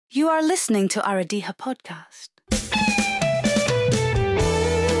You are listening to Aradiha podcast.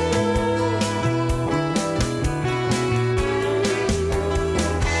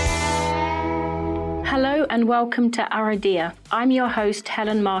 Hello and welcome to Aradiha. I'm your host,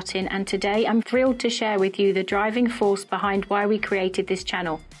 Helen Martin, and today I'm thrilled to share with you the driving force behind why we created this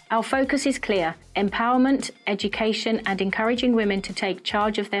channel. Our focus is clear: empowerment, education, and encouraging women to take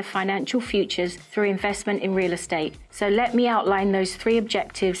charge of their financial futures through investment in real estate. So let me outline those three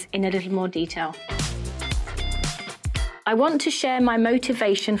objectives in a little more detail. I want to share my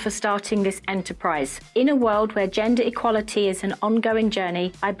motivation for starting this enterprise. In a world where gender equality is an ongoing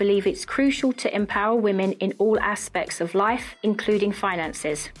journey, I believe it's crucial to empower women in all aspects of life, including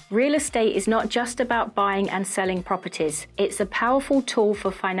finances. Real estate is not just about buying and selling properties. It's a powerful tool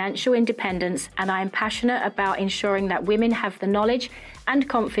for financial independence, and I am passionate about ensuring that women have the knowledge and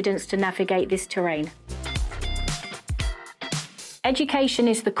confidence to navigate this terrain. Education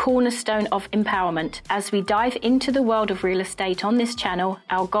is the cornerstone of empowerment. As we dive into the world of real estate on this channel,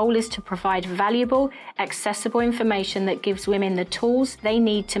 our goal is to provide valuable, accessible information that gives women the tools they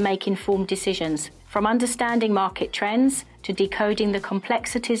need to make informed decisions. From understanding market trends to decoding the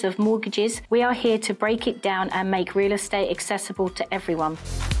complexities of mortgages, we are here to break it down and make real estate accessible to everyone.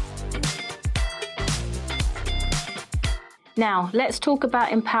 Now, let's talk about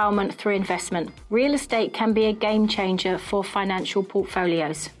empowerment through investment. Real estate can be a game changer for financial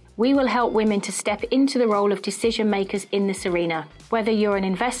portfolios. We will help women to step into the role of decision makers in this arena. Whether you're an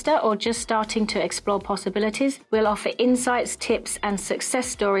investor or just starting to explore possibilities, we'll offer insights, tips, and success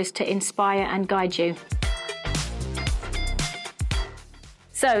stories to inspire and guide you.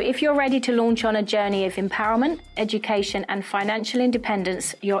 So, if you're ready to launch on a journey of empowerment, education, and financial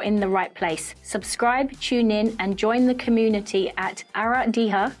independence, you're in the right place. Subscribe, tune in, and join the community at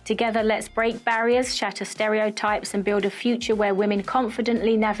Aradiha. Together, let's break barriers, shatter stereotypes, and build a future where women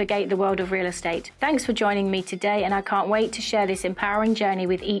confidently navigate the world of real estate. Thanks for joining me today, and I can't wait to share this empowering journey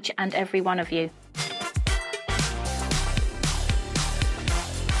with each and every one of you.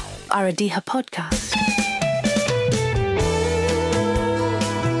 Aradiha podcast.